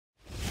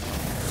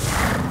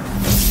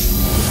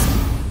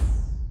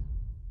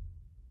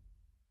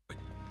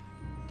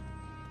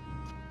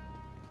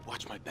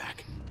my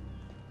back.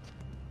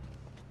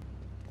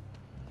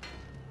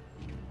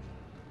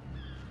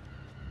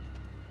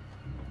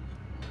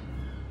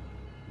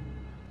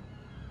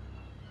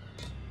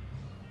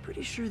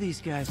 Pretty sure these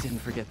guys didn't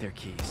forget their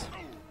keys.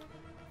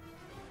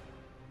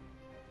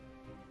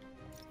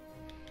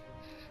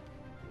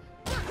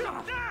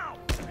 Now!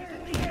 He's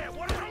in the air,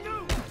 what do I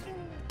do?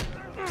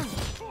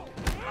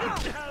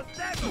 How's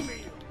that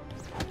feel?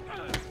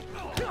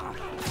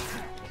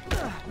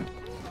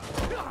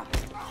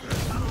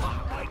 I'm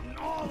fighting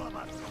all of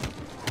us.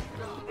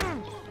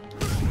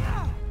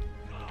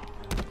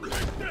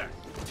 Like this.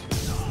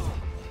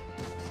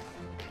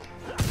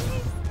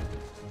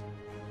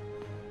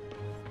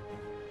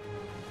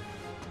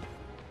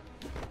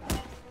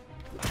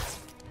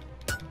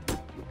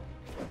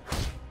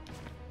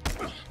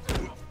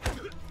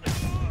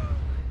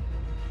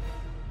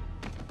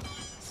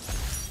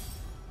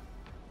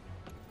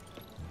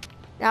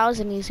 That was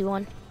an easy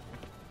one.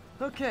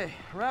 Okay,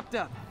 wrapped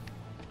up.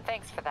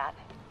 Thanks for that.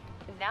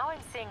 Now I'm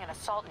seeing an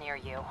assault near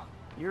you.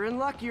 You're in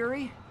luck,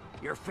 Yuri.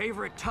 Your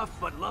favorite tough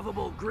but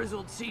lovable,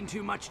 grizzled,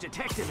 seen-too-much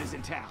detective is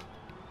in town.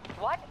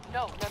 What?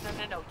 No.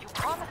 You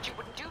promised you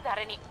wouldn't do that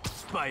any...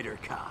 Spider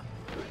Cop.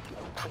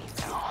 Please,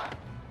 no.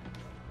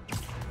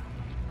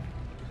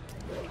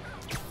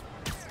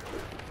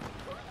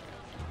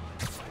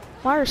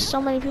 Why are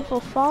so many people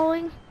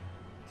following?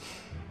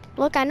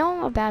 Look, I know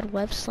I'm a bad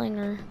web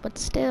slinger, but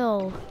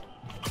still.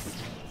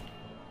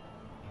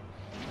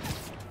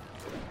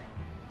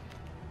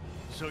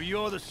 So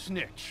you're the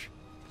snitch.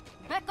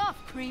 Back off,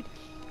 creep.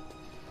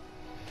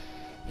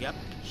 Yep,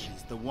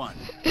 she's the one.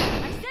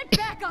 I said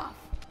back off!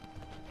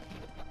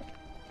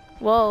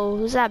 Whoa,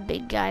 who's that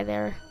big guy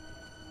there?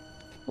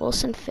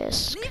 Wilson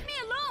Fisk. Leave me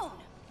alone!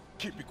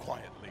 Keep it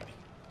quiet, lady.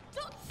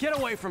 Get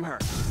away from her.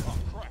 Oh,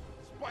 crap.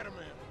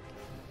 Spider-Man.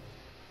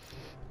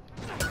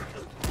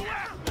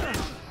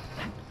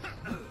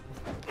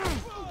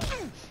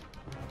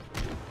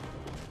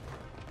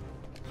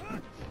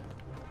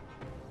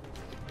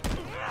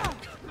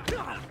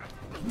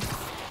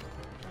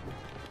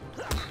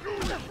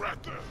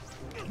 Right there.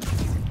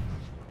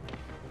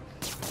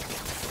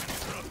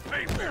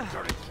 Hey, there,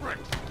 dirty trick.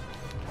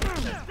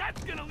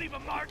 That's gonna leave a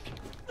mark.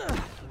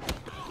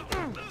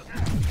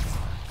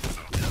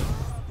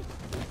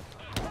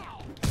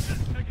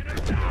 Taking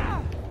it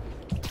down.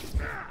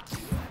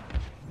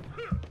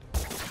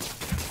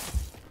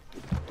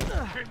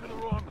 Came to the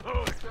wrong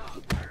hood.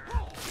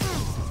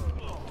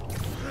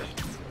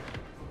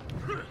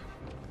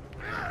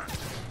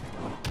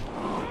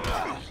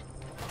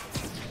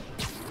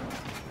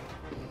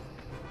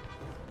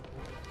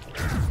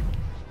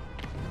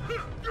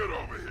 Get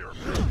over here,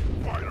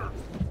 fighter!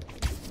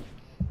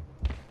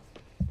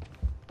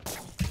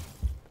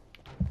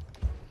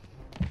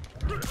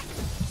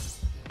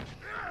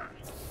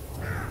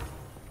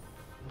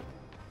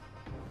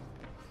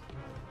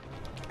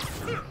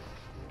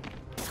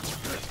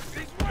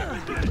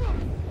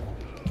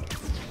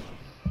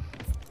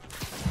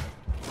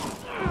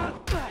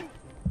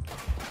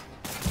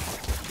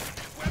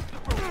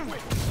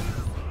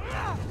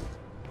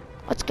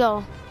 Let's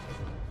go.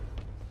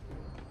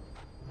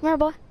 Come here,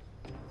 boy.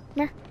 Come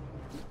here.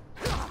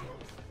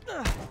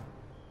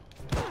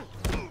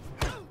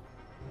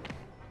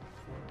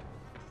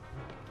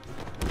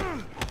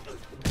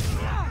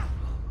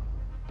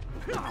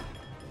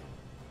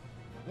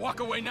 Walk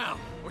away now,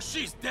 or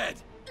she's dead.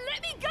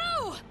 Let me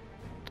go!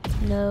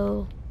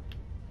 No.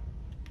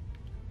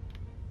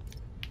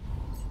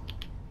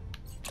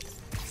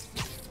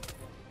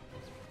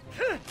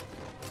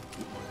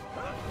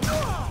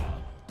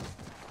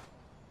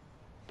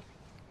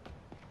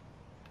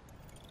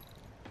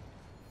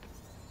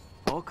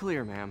 All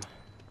clear, ma'am.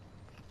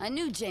 I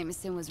knew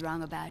Jameson was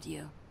wrong about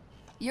you.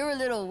 You're a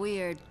little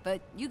weird,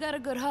 but you got a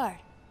good heart.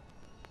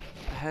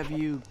 Have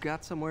you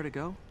got somewhere to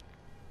go?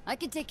 I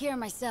can take care of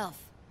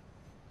myself.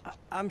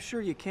 I'm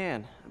sure you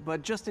can,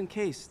 but just in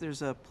case,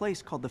 there's a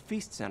place called the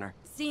Feast Center.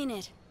 Seen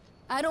it.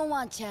 I don't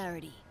want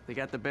charity. They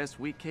got the best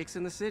wheat cakes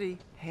in the city,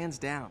 hands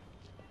down.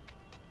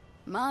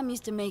 Mom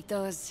used to make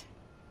those.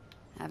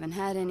 Haven't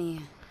had any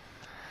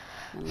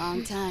in a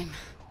long time.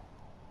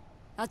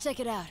 I'll check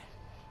it out.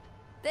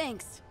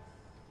 Thanks,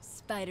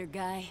 Spider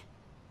Guy.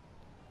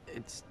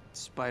 It's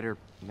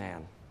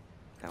Spider-Man.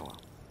 Oh well.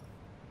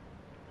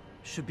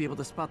 Should be able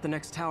to spot the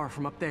next tower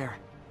from up there.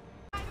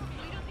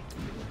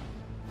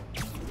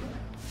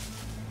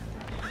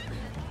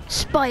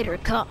 Spider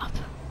Cop.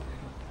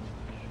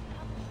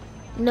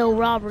 No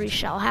robbery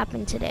shall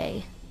happen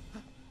today.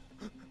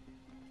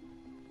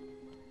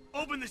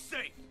 Open the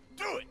safe!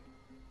 Do it!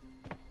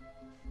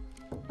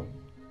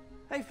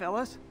 Hey,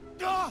 fellas.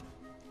 Ah!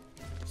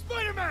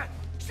 Spider-Man!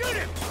 Shoot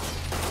him!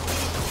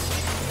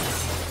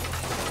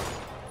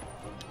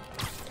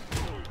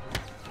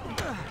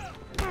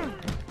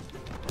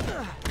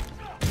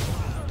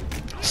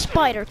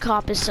 Spider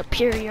Cop is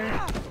superior.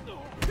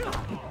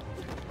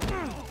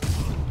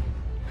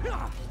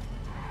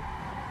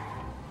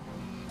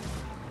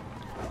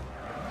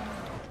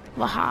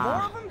 More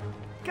Waha. of them?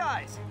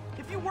 Guys,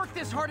 If you worked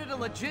this hard at a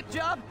legit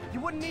job, you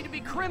wouldn't need to be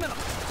criminal.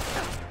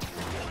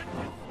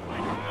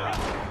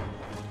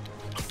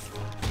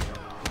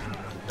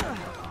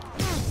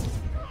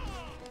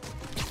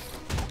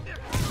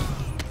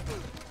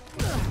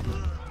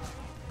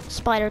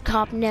 Spider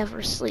Cop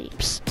never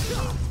sleeps.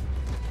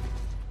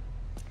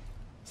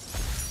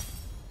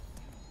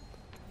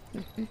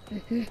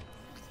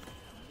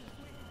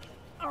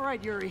 All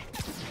right, Yuri.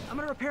 I'm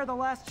gonna repair the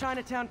last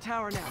Chinatown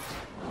tower now.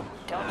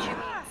 Don't you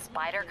mean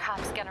Spider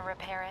Cop's gonna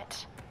repair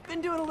it?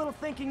 Been doing a little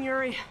thinking,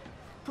 Yuri.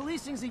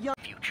 Policing's a young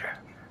Future.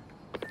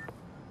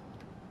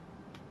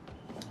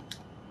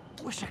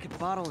 Wish I could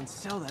bottle and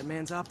sell that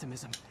man's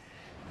optimism.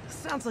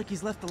 Sounds like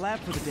he's left the lab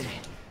for the day.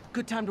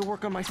 Good time to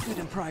work on my suit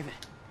in private.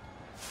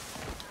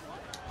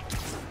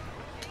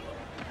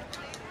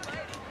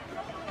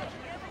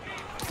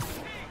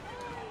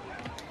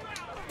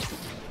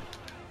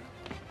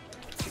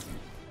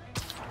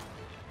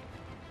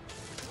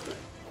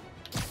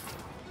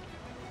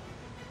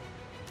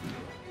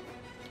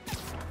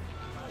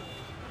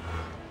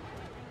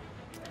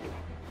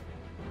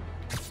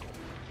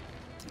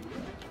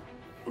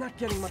 Not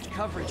getting much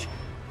coverage.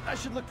 I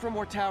should look for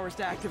more towers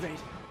to activate.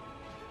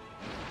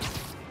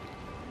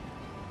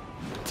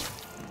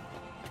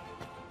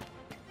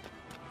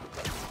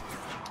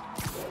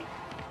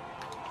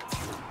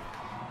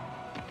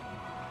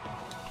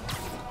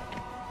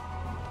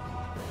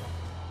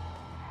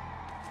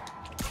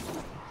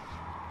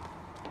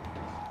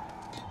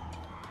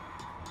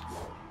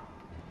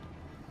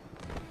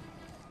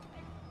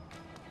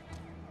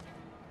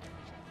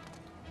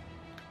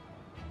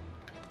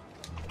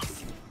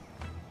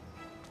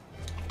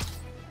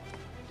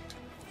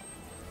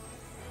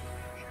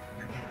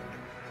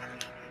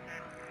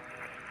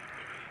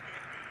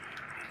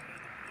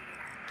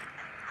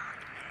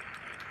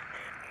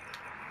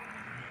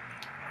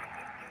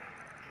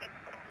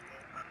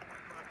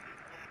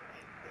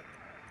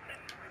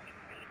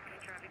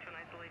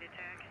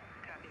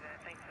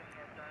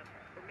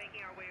 We're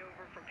making our way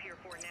over from Pier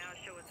 4 now.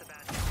 Show us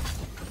about it.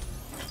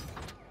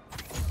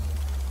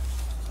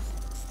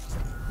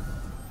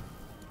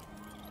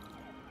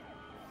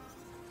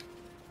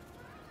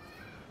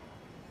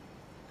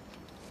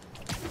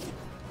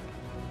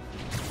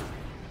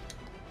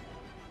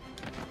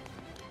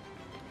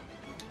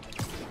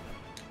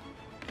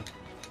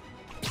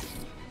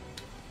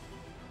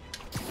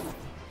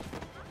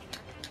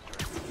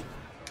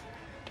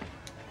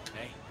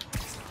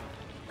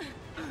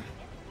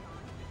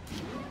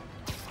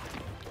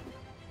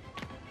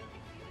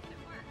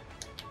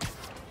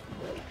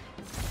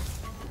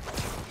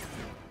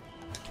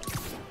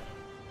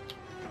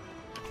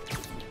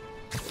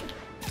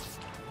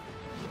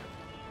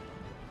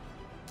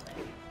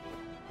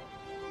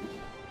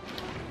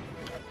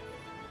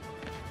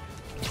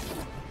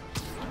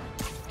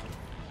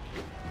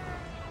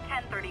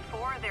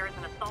 There is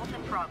an assault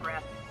in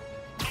progress.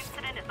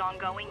 Incident is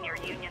ongoing near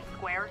Union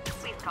Square.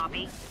 Please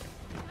copy.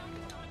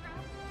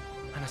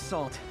 An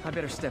assault. I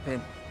better step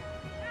in.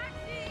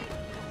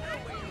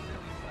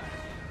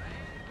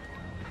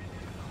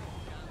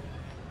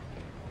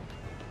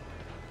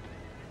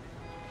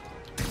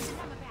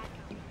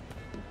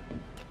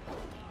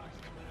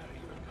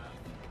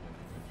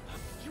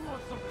 You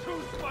want some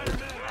too,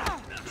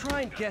 Spider-Man?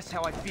 Try and guess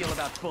how I feel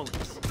about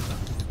bullies.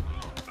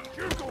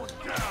 You're going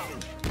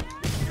down!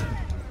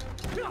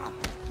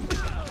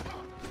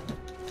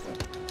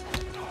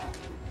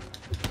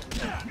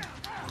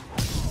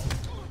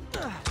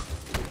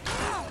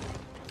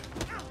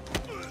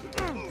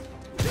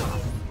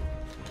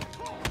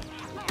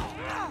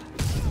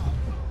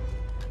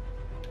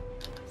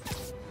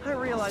 I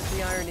realize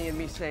the irony in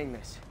me saying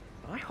this.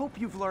 I hope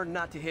you've learned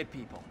not to hit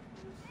people.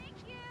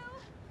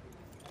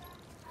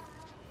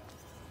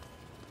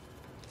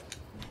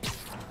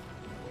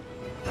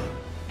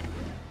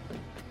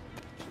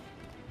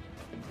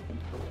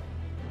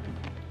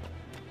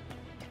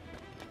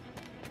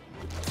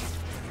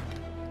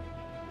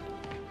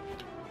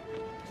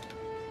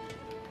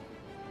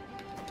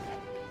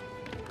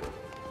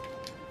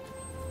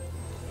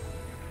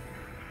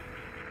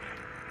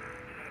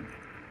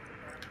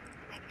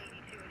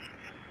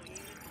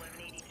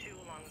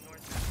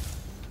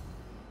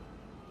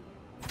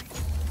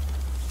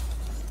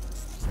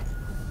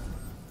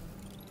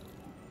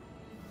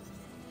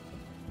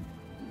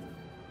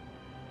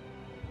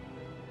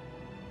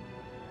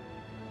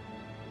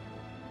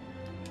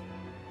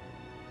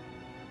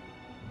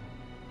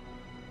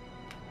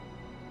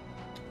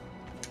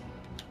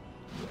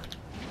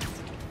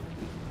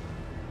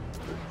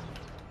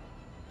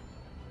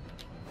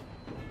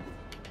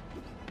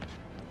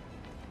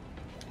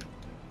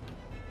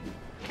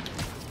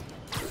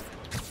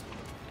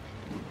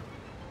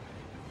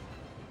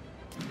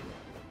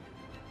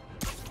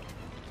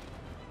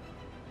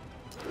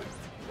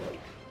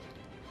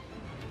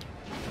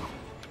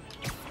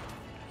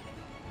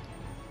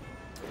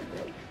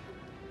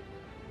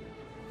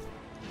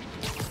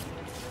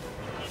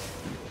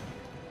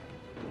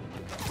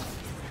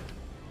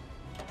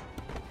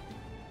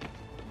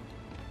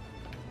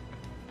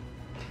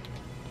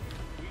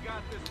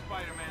 this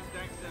Spider-Man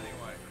thinks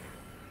anyway?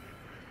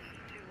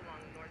 2 along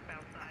the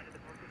northbound side of the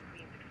Brooklyn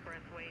Queens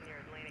Expressway near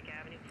Atlantic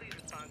Avenue. Please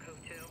respond code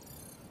 2.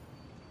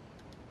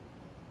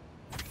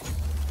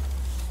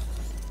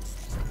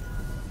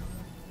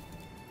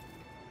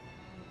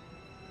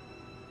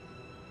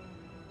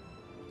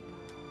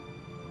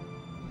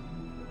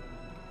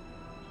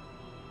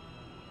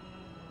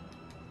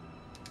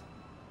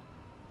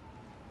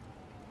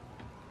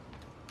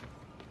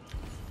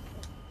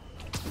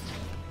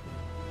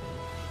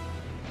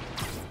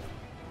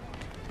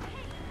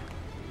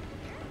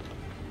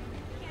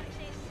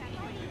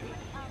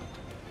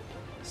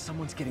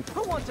 Someone's getting...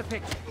 Who wants a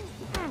picture?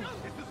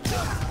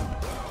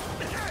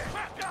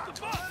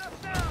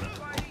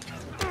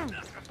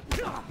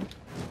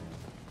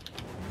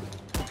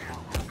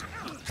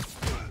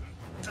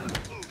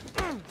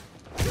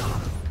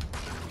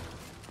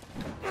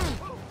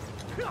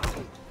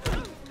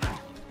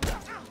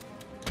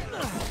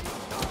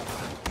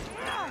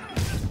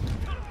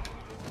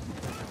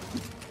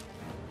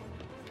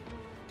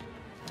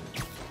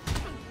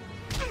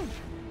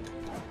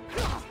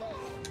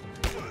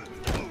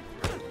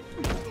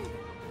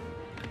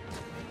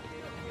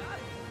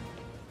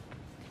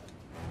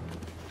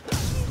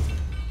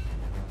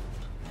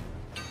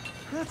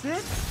 That's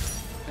it?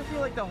 I feel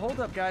like the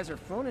hold-up guys are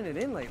phoning it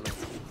in lately.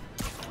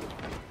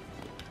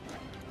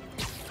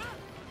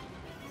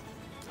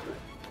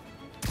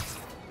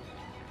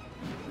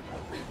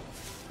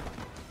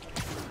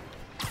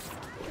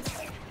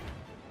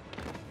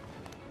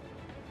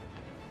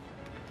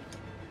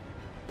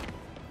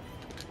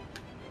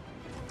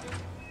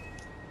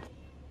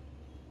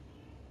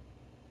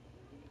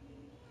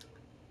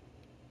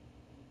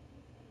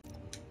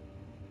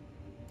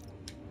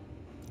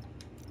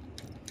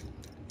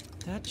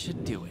 That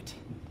should do it.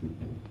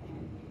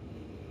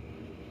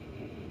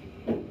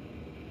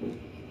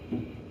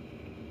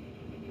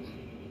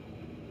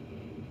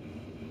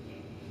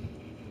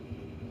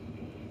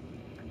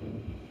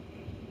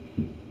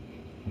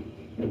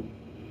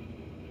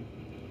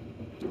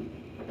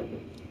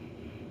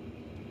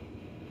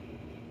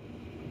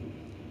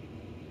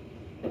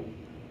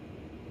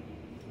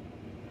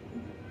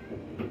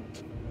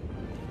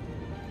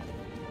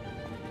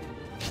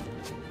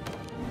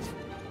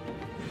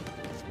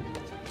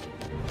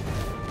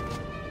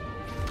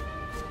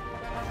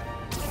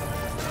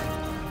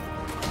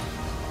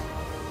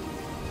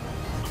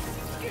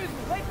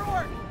 Late for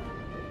work!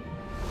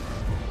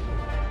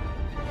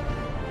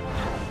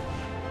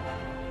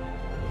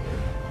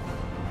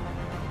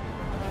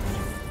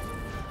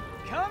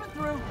 Coming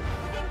through!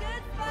 Looking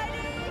good,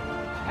 Spidey!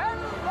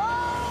 Hello,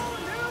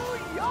 New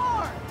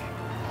York!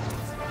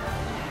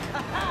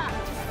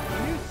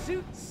 Haha! New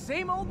suit,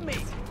 same old me.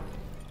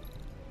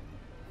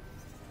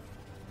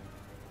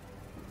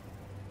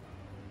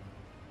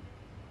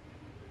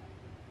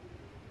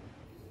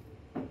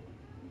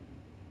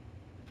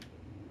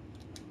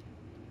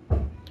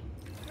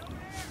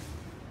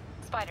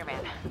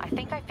 Spider-Man, I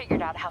think I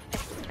figured out how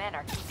Fisk's men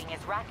are keeping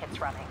his rackets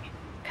running.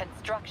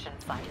 Construction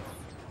sites.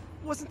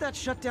 Wasn't that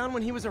shut down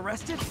when he was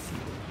arrested?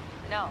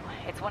 No,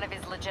 it's one of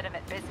his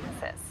legitimate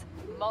businesses.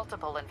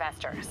 Multiple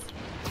investors.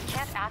 We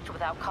can't act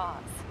without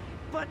cause.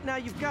 But now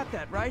you've got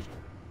that, right?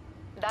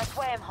 That's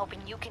why I'm hoping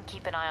you can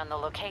keep an eye on the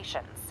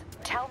locations.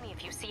 Tell me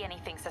if you see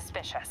anything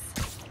suspicious.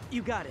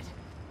 You got it.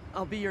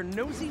 I'll be your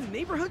nosy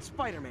neighborhood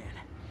Spider-Man.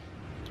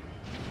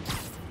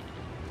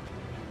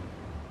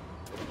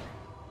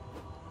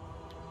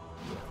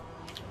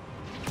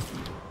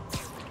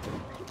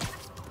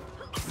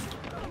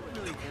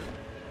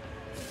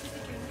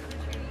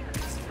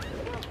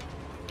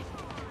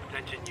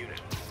 Attention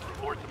units.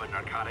 Reports of a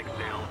narcotic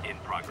sale in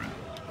progress.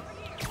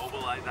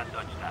 Mobilize at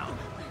touchdown.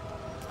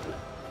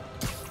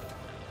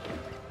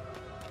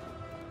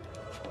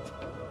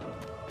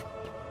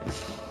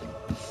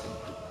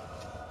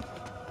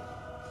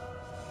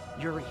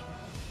 Yuri,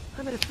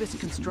 I'm at a Fisk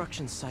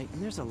construction site,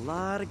 and there's a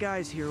lot of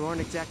guys here who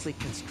aren't exactly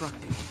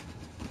constructing.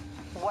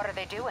 What are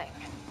they doing?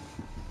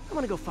 I'm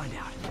gonna go find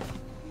out.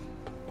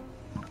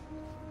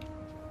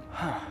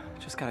 Huh,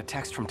 just got a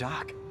text from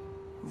Doc.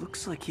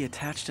 Looks like he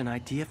attached an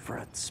idea for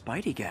a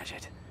Spidey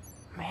gadget.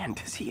 Man,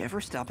 does he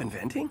ever stop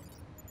inventing?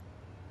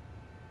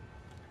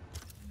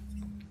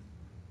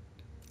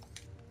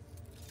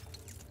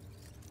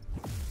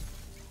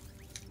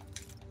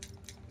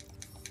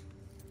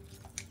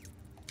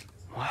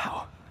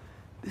 Wow,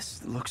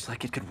 this looks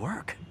like it could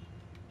work.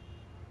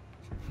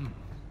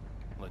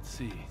 Let's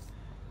see.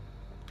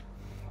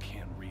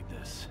 Can't read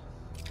this.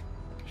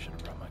 Should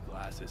have brought my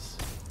glasses.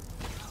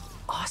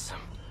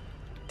 Awesome.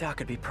 Doc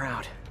would be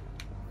proud.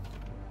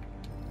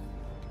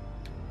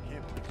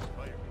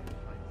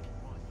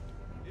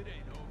 It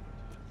ain't over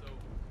till it's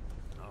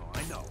over. Oh,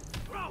 I know.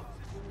 Bro,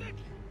 it's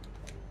sticky!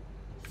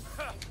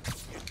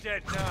 You're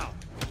dead now.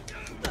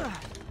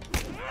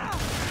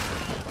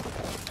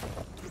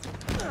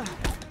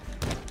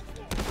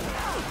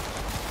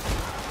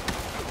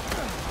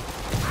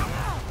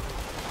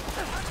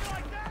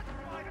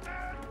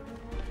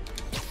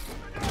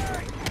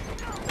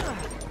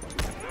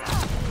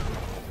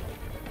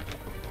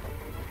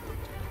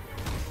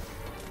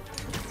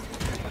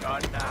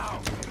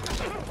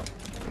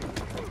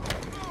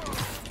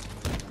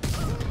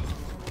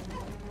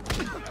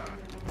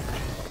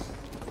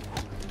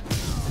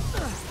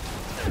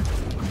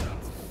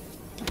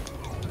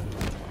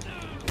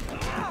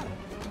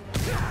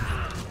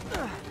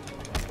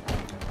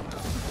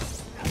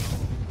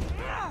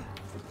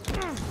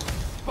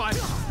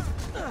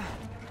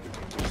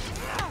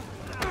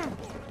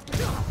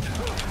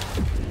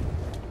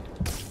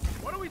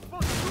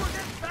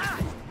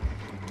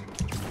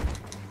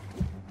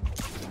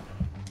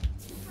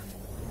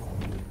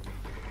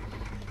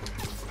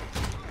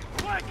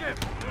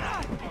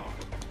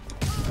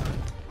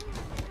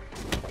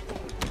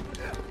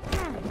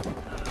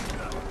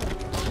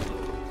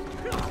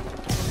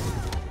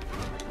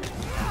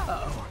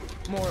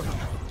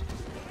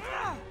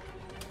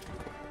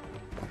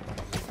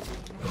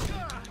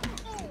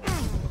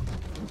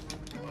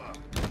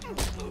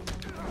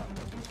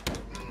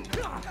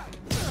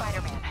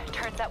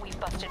 that we've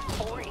busted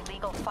 4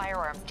 illegal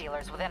firearms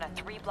dealers within a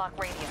 3-block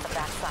radius of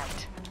that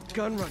site.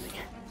 Gun running.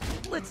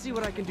 Let's see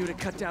what I can do to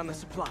cut down the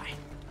supply.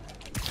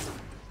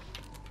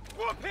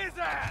 Whoop his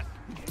ass!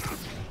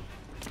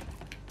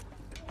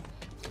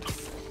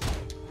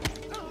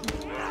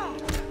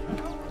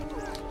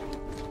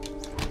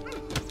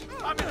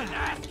 I'm in an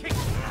ass kick!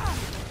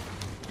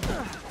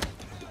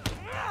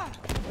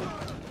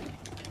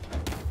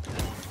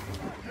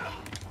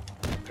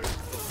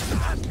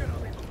 That's gonna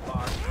leave a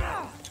mark.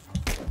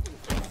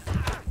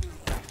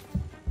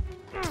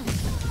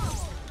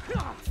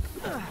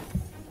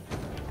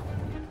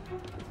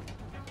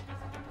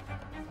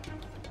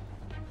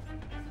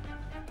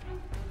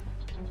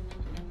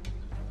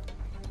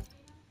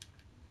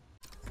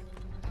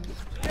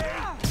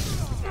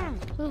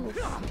 Ooh.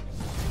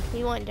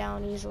 He went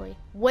down easily.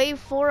 Wave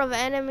 4 of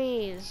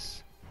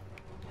enemies.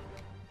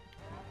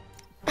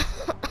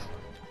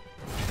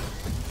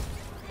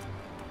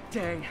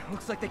 Dang,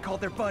 looks like they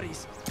called their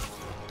buddies.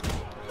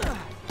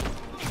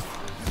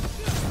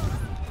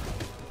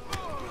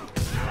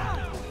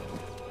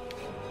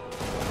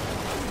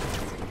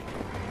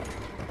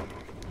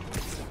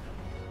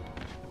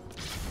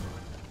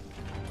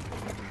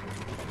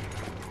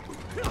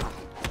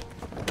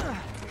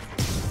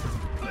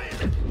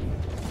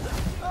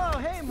 Oh,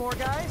 hey, more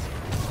guys.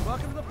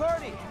 Welcome to the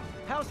party.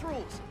 House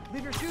rules.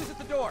 Leave your shoes at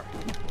the door.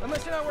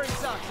 Unless you're not wearing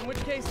socks, in which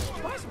case,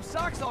 buy some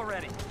socks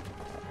already.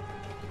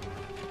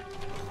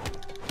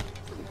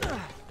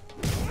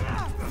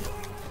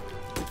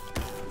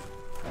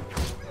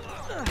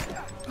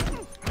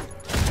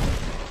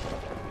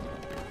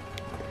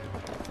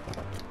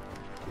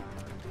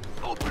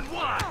 Open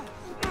wide!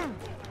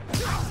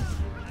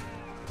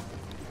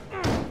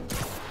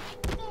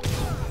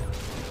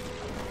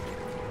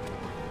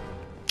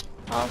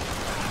 Oh.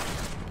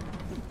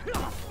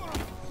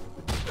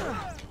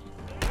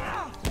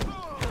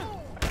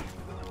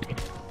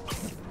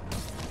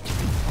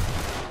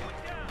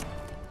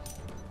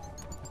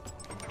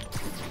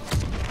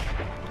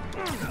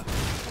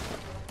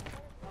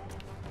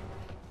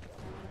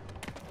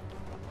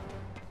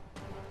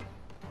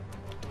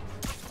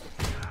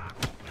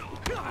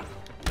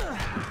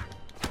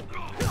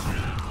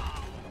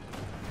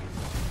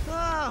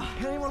 Oh,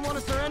 anyone want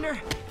to surrender?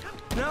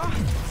 No?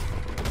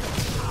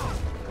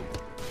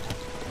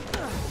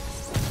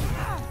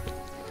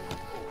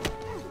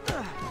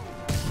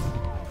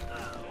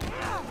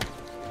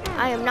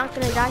 I am not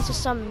gonna die to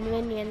some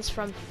minions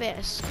from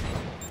Fisk.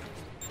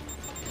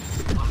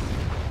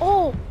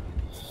 Oh!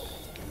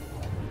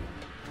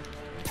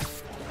 If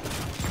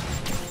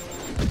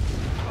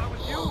I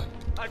was you,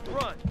 I'd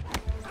run.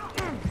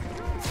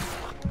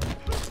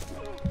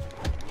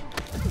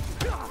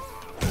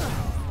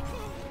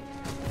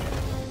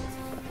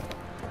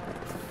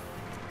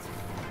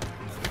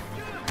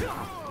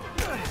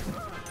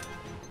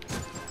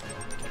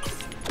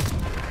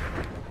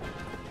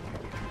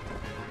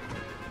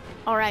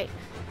 All right,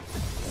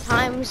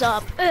 time's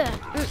up.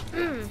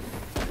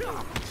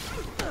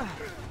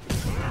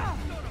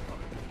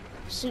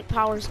 Suit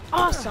power's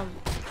awesome.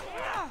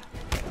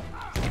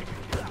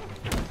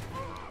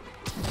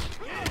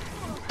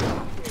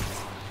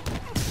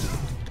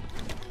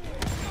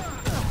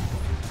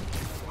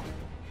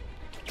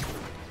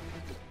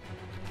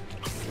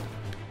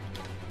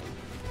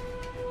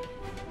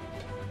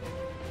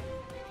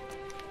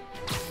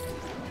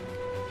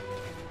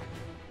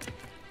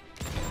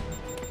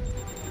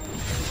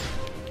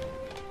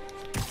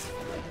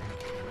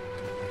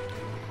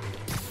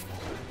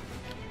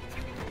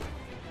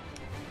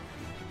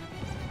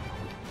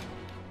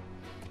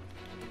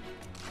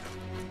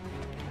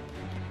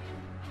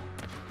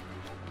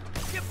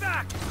 Get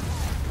back!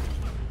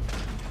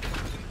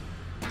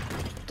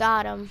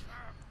 Got him.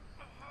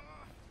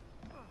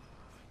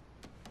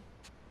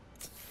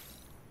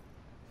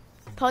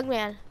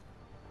 Pugman.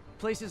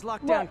 Place is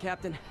locked down,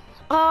 Captain.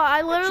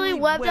 I literally Actually,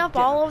 webbed webbed up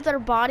all down. of their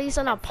bodies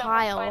in a Someone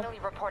pile. finally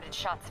reported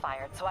shots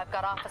fired, so I've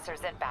got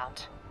officers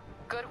inbound.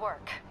 Good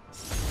work.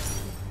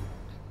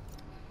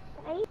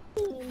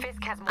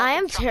 Fisk has more I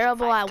am construction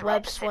terrible sites at throughout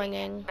web the city,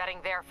 swinging. betting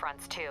their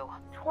fronts too.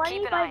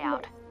 Keep an eye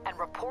out and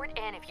report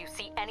in if you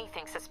see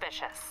anything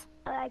suspicious.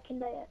 I can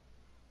do it.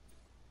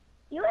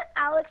 You and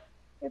Alex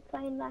were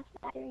playing last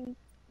night during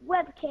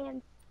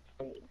webcam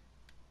stream.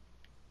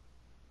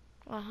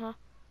 Uh-huh.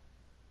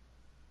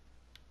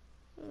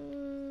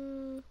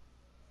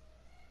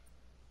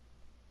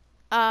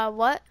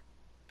 What?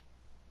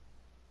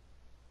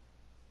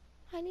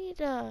 I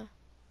need a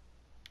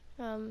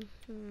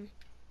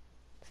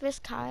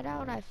Fisk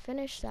hideout. I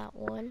finished that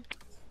one.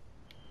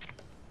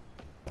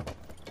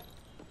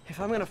 If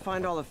I'm gonna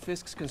find all of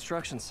Fisk's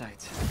construction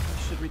sites, I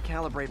should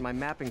recalibrate my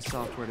mapping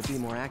software to be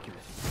more accurate.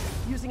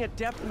 Using a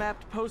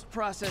depth-mapped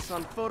post-process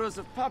on photos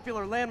of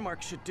popular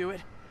landmarks should do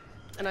it,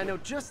 and I know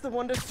just the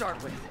one to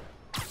start with.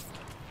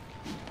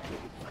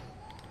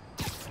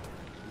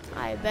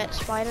 I bet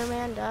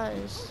Spider-Man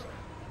does.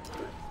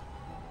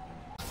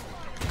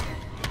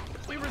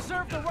 We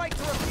reserve the right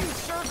to refuse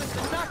service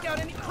and knock out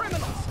any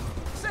criminals.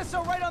 Says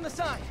so right on the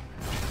sign.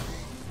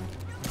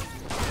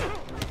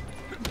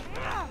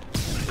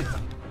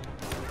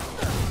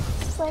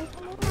 playing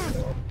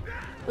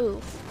some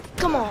Ooh.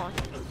 Come on.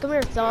 Come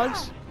here,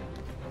 thugs.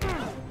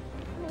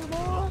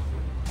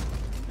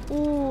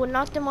 Ooh,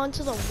 knocked him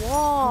onto the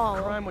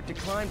wall. Crime would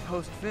decline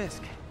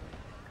post-Fisk.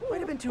 Might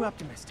have been too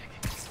optimistic.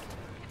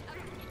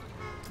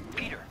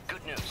 Peter,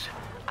 good news.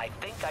 I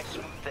think I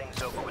smoothed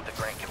things over with the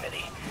Grant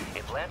Committee.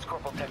 If Lance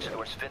Corporal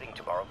Texador's fitting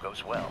tomorrow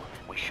goes well,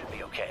 we should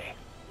be okay.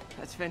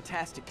 That's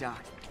fantastic,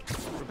 Doc.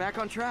 We're back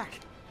on track.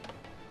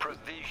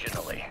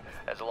 Provisionally,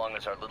 as long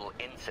as our little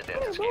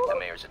incident escaped the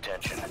mayor's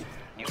attention.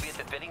 You'll be at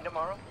the fitting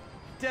tomorrow?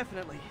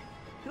 Definitely.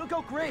 It'll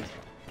go great.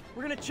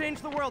 We're gonna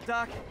change the world,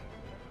 Doc.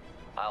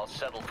 I'll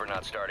settle for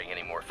not starting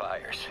any more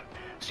fires.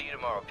 See you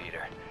tomorrow,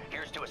 Peter.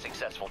 Here's to a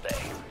successful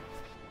day.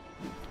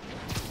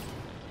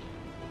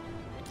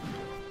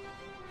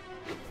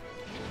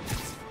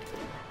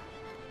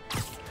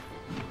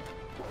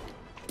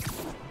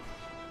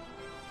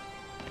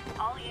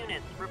 All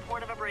units,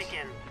 report of a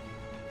break-in.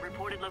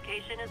 Reported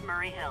location is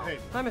Murray Hill. Hey,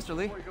 Hi, Mr.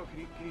 Lee. before you go, can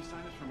you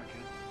sign this for my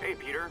kid? Hey,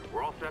 Peter,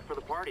 we're all set for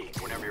the party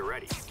whenever you're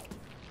ready.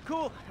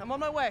 Cool. I'm on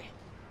my way.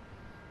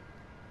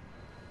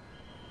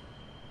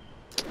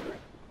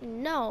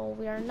 No,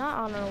 we are not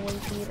on our way,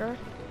 Peter.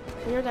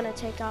 We are gonna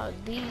take out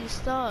these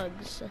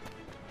thugs.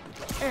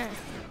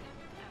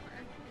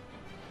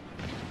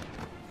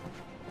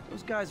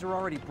 Those guys are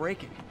already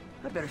breaking.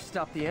 I better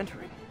stop the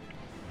entering.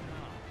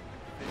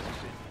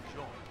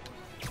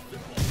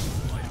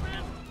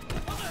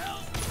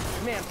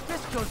 Man,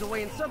 Fisk goes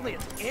away and suddenly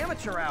it's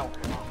amateur hour.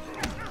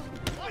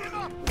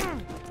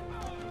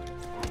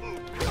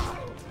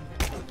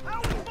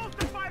 How are we supposed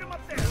to fight him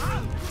up there,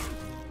 huh?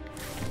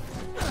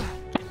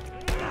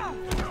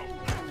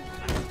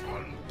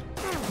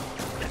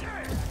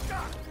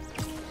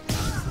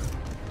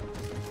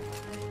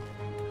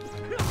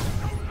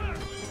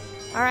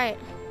 Alright.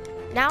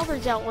 Now they're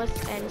dealt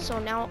with, and so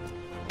now...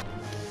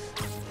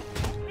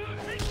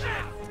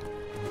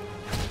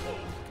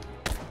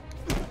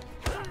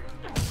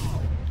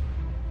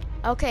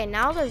 Okay,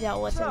 now they're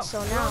dealt with, and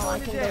so now I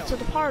can go to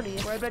the party.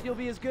 Where I bet you'll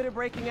be as good at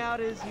breaking out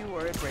as you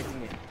were at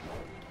breaking in.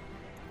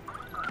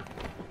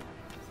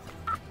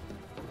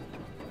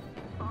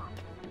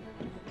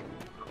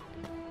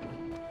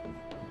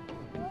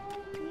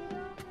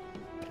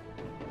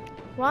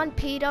 Run,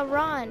 Peter,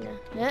 run.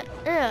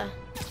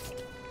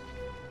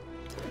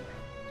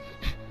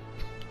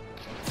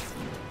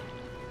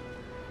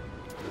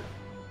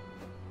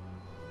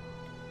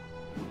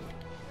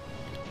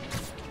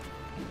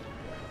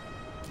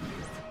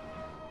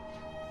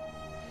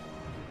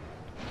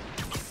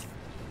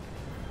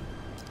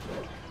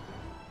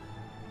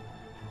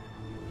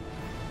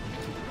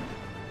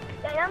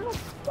 I'm a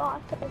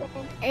boss of it.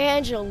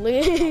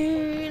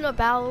 Angelina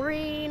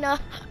Ballerina.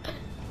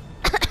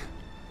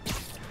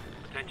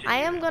 I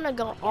am gonna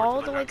go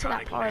all the way to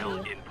that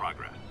party. In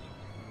progress.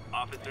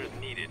 Officers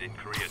needed in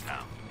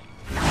Koreatown.